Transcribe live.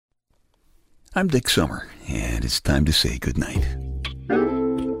I'm Dick Summer, and it's time to say goodnight.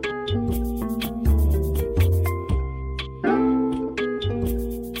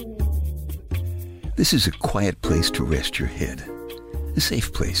 This is a quiet place to rest your head, a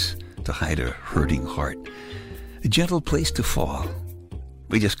safe place to hide a hurting heart, a gentle place to fall.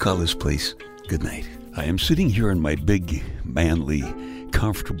 We just call this place goodnight. I am sitting here in my big, manly,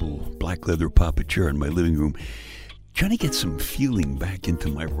 comfortable black leather papa chair in my living room, trying to get some feeling back into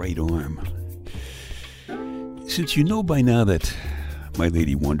my right arm. Since you know by now that my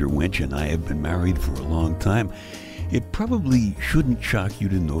lady Wonder Wench and I have been married for a long time, it probably shouldn't shock you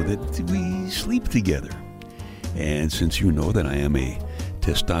to know that we sleep together. And since you know that I am a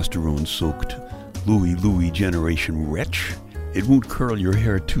testosterone-soaked Louie generation wretch, it won't curl your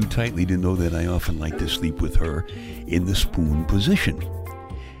hair too tightly to know that I often like to sleep with her in the spoon position.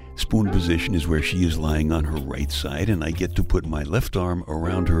 Spoon position is where she is lying on her right side, and I get to put my left arm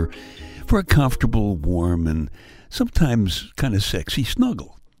around her for a comfortable, warm, and sometimes kind of sexy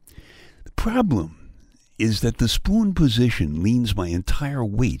snuggle. The problem is that the spoon position leans my entire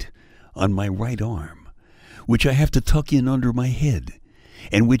weight on my right arm, which I have to tuck in under my head,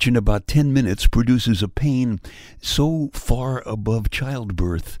 and which in about 10 minutes produces a pain so far above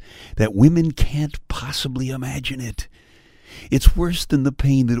childbirth that women can't possibly imagine it. It's worse than the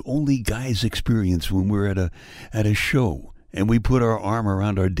pain that only guys experience when we're at a show and we put our arm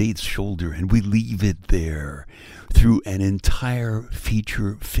around our date's shoulder and we leave it there through an entire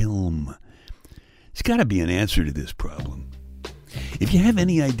feature film. There's got to be an answer to this problem. If you have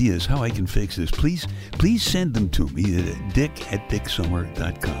any ideas how I can fix this, please send them to me.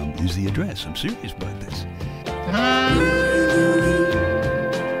 dick@dicksummer.com is the address. I'm serious about this.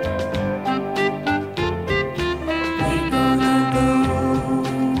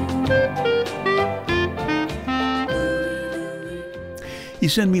 You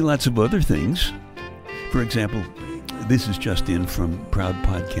send me lots of other things. For example, this is just in from proud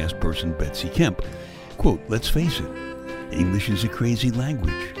podcast person Betsy Kemp. Quote, "Let's face it, English is a crazy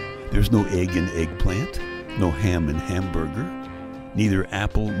language. There's no egg in eggplant, no ham in hamburger, neither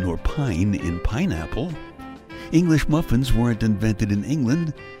apple nor pine in pineapple. English muffins weren't invented in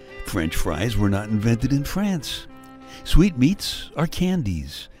England. French fries were not invented in France. Sweetmeats are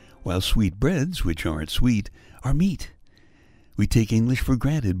candies, while sweetbreads, which aren't sweet, are meat. We take English for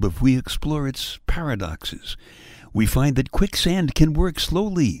granted, but if we explore its paradoxes, we find that quicksand can work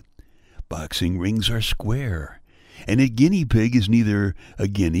slowly. Boxing rings are square, and a guinea pig is neither a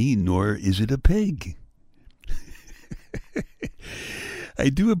guinea nor is it a pig." I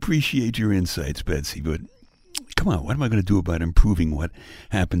do appreciate your insights, Betsy, but come on, what am I going to do about improving what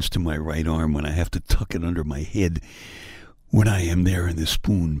happens to my right arm when I have to tuck it under my head when I am there in the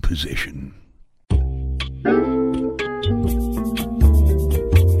spoon position?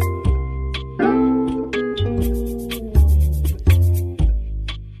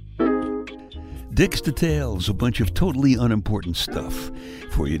 Dick's Details, a bunch of totally unimportant stuff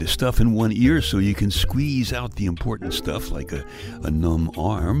for you to stuff in one ear so you can squeeze out the important stuff like a numb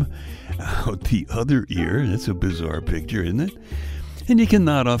arm out the other ear. That's a bizarre picture, isn't it? And you can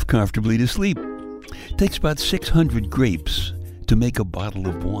nod off comfortably to sleep. It takes about 600 grapes to make a bottle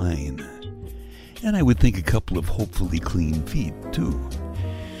of wine. And I would think a couple of hopefully clean feet, too.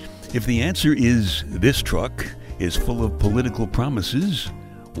 If the answer is this truck is full of political promises,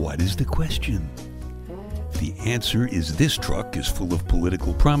 what is the question? If the answer is this truck is full of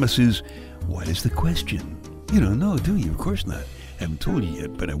political promises, what is the question? You don't know, do you? Of course not. I haven't told you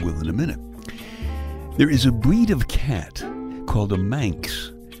yet, but I will in a minute. There is a breed of cat called a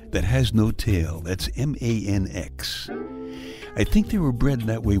Manx that has no tail. That's Manx. I think they were bred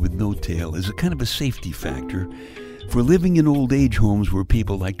that way with no tail as a kind of a safety factor for living in old age homes where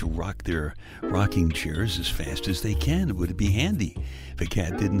people like to rock their rocking chairs as fast as they can. It would be handy if a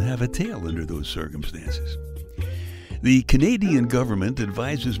cat didn't have a tail under those circumstances. The Canadian government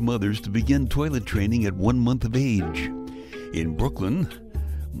advises mothers to begin toilet training at 1 month of age. In Brooklyn,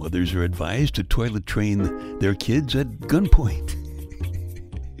 mothers are advised to toilet train their kids at gunpoint.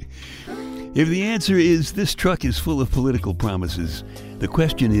 If the answer is this truck is full of political promises, the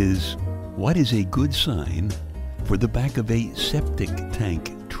question is, what is a good sign for the back of a septic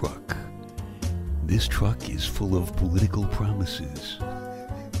tank truck? This truck is full of political promises.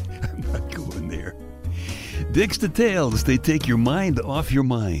 I'm not going there. Dick's Details, they take your mind off your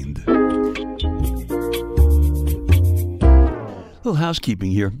mind. Little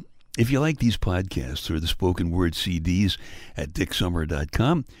housekeeping here. If you like these podcasts or the spoken word CDs at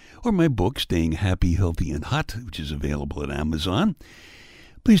dicksummer.com, or my book, Staying Happy, Healthy, and Hot, which is available at Amazon,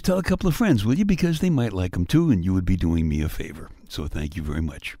 please tell a couple of friends, will you? Because they might like them too, and you would be doing me a favor. So thank you very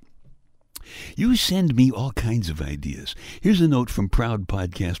much. You send me all kinds of ideas. Here's a note from proud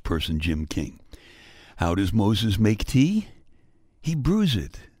podcast person Jim King. How does Moses make tea? He brews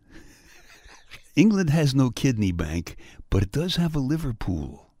it. England has no kidney bank, but it does have a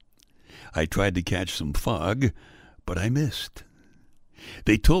Liverpool. I tried to catch some fog, but I missed.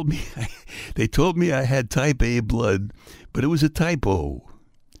 They told me I had type A blood, but it was a typo.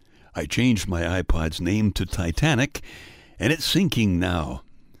 I changed my iPod's name to Titanic, and it's sinking now.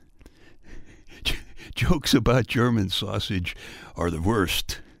 Jokes about German sausage are the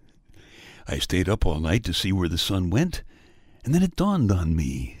worst. I stayed up all night to see where the sun went, and then it dawned on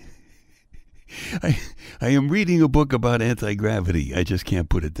me. I am reading a book about anti-gravity. I just can't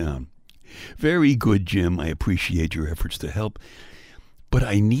put it down. Very good, Jim. I appreciate your efforts to help. But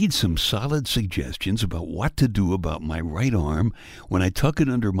I need some solid suggestions about what to do about my right arm when I tuck it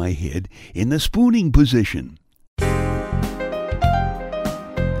under my head in the spooning position.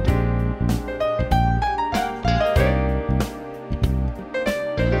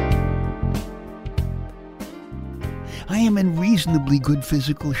 I am in reasonably good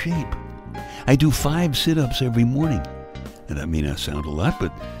physical shape. I do 5 sit-ups every morning. And that may not sound a lot,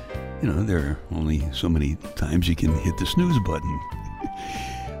 but, there are only so many times you can hit the snooze button.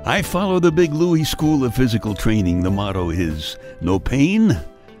 I follow the Big Louie School of Physical Training. The motto is, no pain,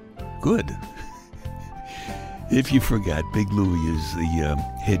 good. If you forgot, Big Louie is the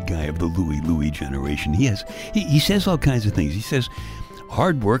head guy of the Louie generation. He says all kinds of things. He says,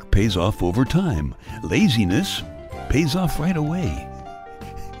 hard work pays off over time. Laziness pays off right away.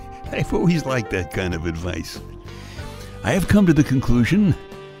 I've always liked that kind of advice. I have come to the conclusion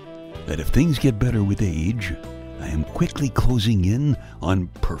that if things get better with age, I am quickly closing in on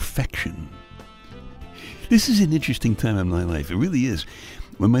perfection. This is an interesting time in my life. It really is.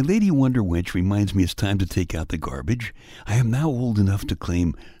 When my Lady Wonder Wench reminds me it's time to take out the garbage, I am now old enough to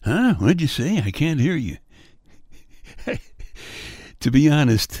claim, "Huh? What'd you say? I can't hear you." To be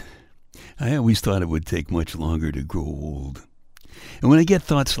honest, I always thought it would take much longer to grow old. And when I get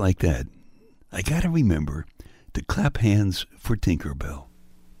thoughts like that, I gotta remember to clap hands for Tinkerbell.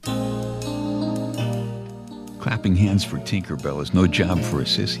 Clapping hands for Tinkerbell is no job for a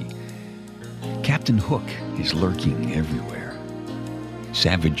sissy. Captain Hook is lurking everywhere.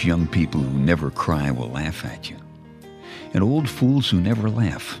 Savage young people who never cry will laugh at you. And old fools who never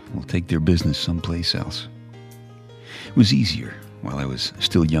laugh will take their business someplace else. It was easier while I was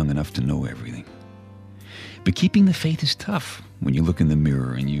still young enough to know everything. But keeping the faith is tough when you look in the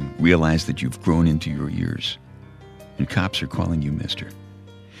mirror and you realize that you've grown into your years. And cops are calling you mister.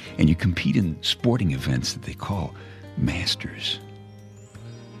 And you compete in sporting events that they call masters.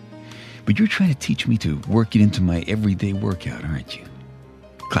 But you're trying to teach me to work it into my everyday workout, aren't you?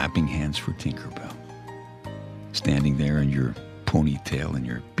 Clapping hands for Tinkerbell. Standing there in your ponytail and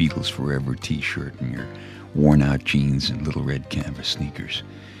your Beatles Forever t-shirt and your worn-out jeans and little red canvas sneakers.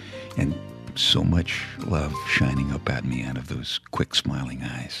 And so much love shining up at me out of those quick smiling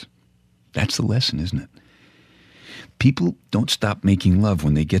eyes. That's the lesson, isn't it? People don't stop making love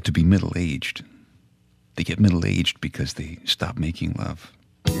when they get to be middle-aged. They get middle-aged because they stop making love.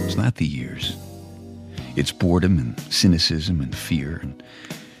 It's not the years. It's boredom and cynicism and fear. And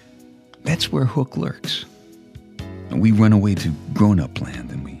that's where Hook lurks. And we run away to grown-up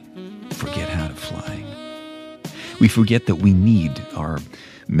land and we forget how to fly. We forget that we need our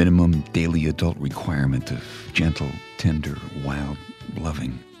minimum daily adult requirement of gentle, tender, wild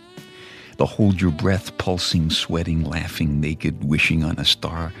loving. The hold your breath, pulsing, sweating, laughing, naked, wishing on a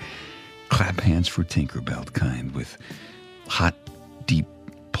star. Clap hands for Tinkerbell kind with hot, deep,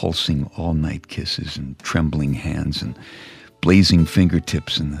 pulsing all-night kisses and trembling hands and blazing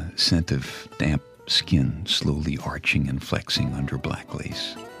fingertips and the scent of damp skin slowly arching and flexing under black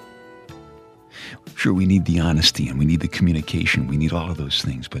lace. Sure, we need the honesty and we need the communication. We need all of those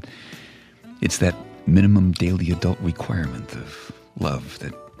things, but it's that minimum daily adult requirement of love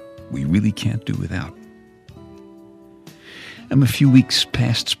that we really can't do without. I'm a few weeks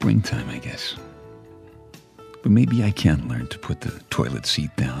past springtime, I guess. But maybe I can learn to put the toilet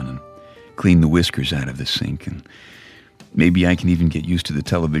seat down and clean the whiskers out of the sink, and maybe I can even get used to the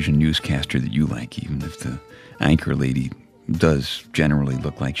television newscaster that you like, even if the anchor lady does generally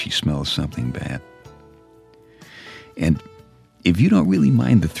look like she smells something bad. And if you don't really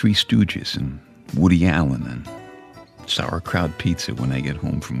mind the Three Stooges and Woody Allen and sauerkraut pizza when I get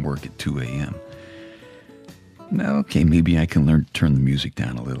home from work at 2 a.m., okay, maybe I can learn to turn the music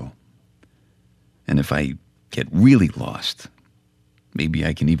down a little. And if I get really lost, maybe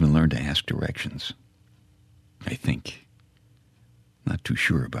I can even learn to ask directions. I think. Not too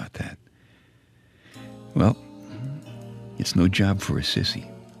sure about that. Well, it's no job for a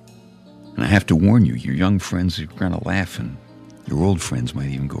sissy. And I have to warn you, your young friends are going to laugh and your old friends might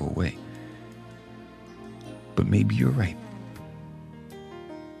even go away. But maybe you're right.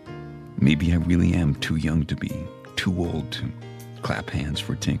 Maybe I really am too young to be too old to clap hands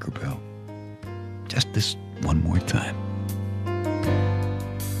for Tinkerbell. Just this one more time.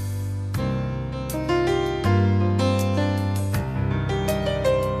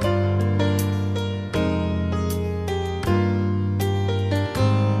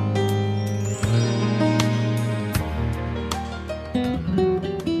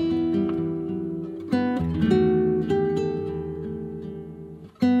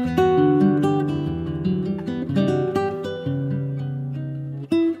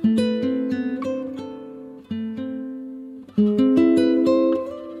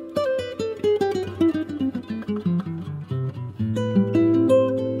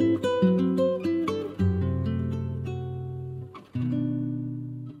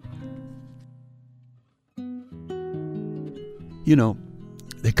 You know,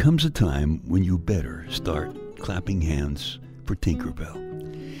 there comes a time when you better start clapping hands for Tinkerbell.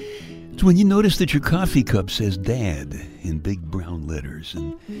 It's when you notice that your coffee cup says Dad in big brown letters,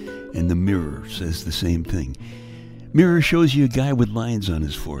 and the mirror says the same thing. Mirror shows you a guy with lines on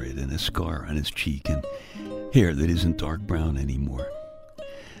his forehead and a scar on his cheek and hair that isn't dark brown anymore.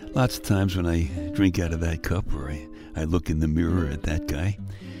 Lots of times when I drink out of that cup or I look in the mirror at that guy,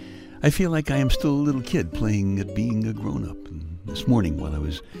 I feel like I am still a little kid playing at being a grown-up. And this morning while I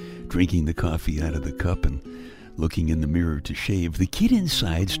was drinking the coffee out of the cup and looking in the mirror to shave, the kid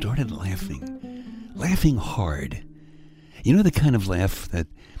inside started laughing hard. You know, the kind of laugh that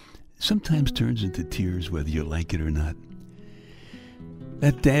sometimes turns into tears whether you like it or not.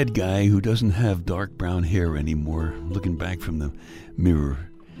 That dad guy who doesn't have dark brown hair anymore, looking back from the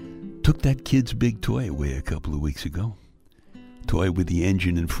mirror, took that kid's big toy away a couple of weeks ago. Toy with the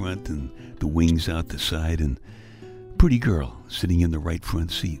engine in front and the wings out the side, and pretty girl sitting in the right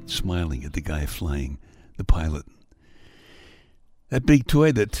front seat, smiling at the guy flying, the pilot. That big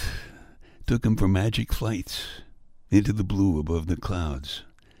toy that took him for magic flights into the blue above the clouds,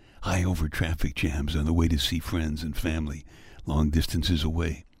 high over traffic jams on the way to see friends and family long distances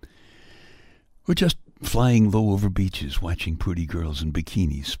away, or just flying low over beaches, watching pretty girls in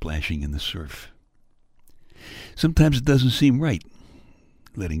bikinis splashing in the surf. Sometimes it doesn't seem right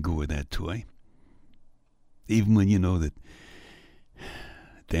letting go of that toy, even when you know that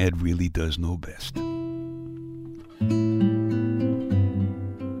Dad really does know best.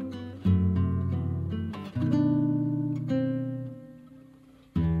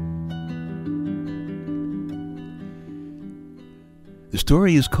 The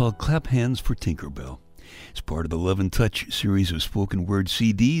story is called Clap Hands for Tinkerbell. It's part of the Love and Touch series of spoken word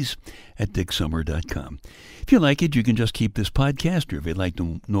CDs at dicksummer.com. If you like it, you can just keep this podcast, or if you'd like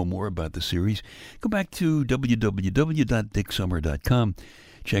to know more about the series, go back to www.dicksummer.com.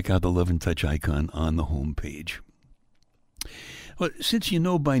 Check out the Love and Touch icon on the home page. Well, since you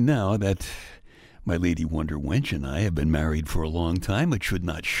know by now that my Lady Wonder Wench and I have been married for a long time, it should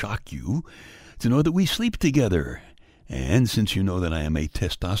not shock you to know that we sleep together. And since you know that I am a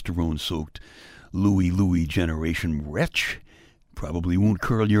testosterone-soaked Louie generation wretch, probably won't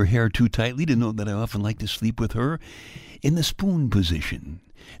curl your hair too tightly to know that I often like to sleep with her in the spoon position.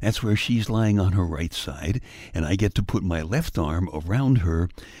 That's where she's lying on her right side, and I get to put my left arm around her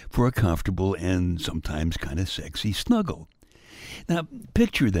for a comfortable and sometimes kind of sexy snuggle. Now,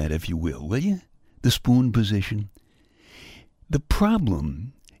 picture that, if you will you? The spoon position. The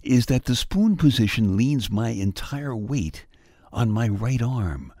problem is that the spoon position leans my entire weight on my right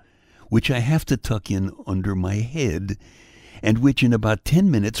arm, which I have to tuck in under my head, and which in about 10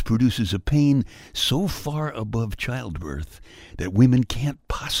 minutes produces a pain so far above childbirth that women can't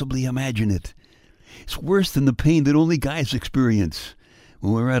possibly imagine it. It's worse than the pain that only guys experience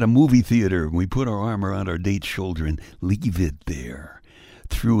when we're at a movie theater and we put our arm around our date's shoulder and leave it there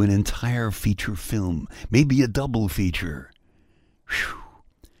through an entire feature film, maybe a double feature. Whew.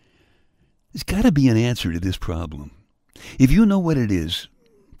 There's got to be an answer to this problem. If you know what it is,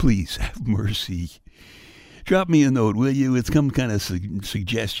 please have mercy. Drop me a note, will you? It's some kind of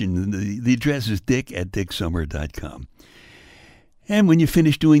suggestion. The address is dick@dicksummer.com. And when you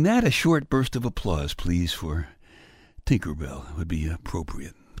finish doing that, a short burst of applause, please, for Tinkerbell would be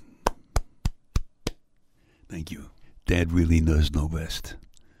appropriate. Thank you. Dad really does know best.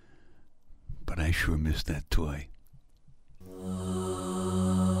 But I sure miss that toy.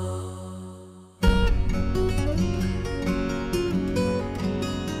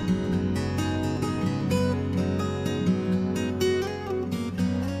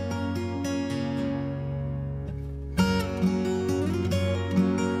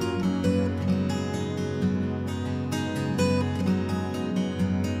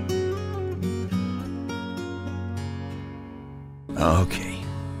 Okay,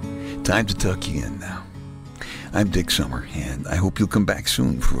 time to tuck you in now. I'm Dick Summer, and I hope you'll come back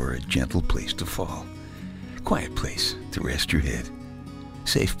soon for a gentle place to fall. Quiet place to rest your head.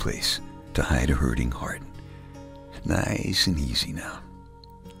 Safe place to hide a hurting heart. Nice and easy now.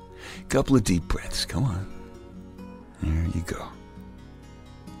 Couple of deep breaths, come on. There you go.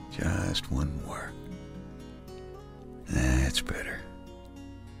 Just one more. That's better.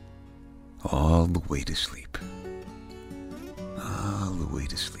 All the way to sleep. All the way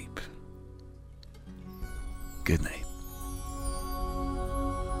to sleep. Good night.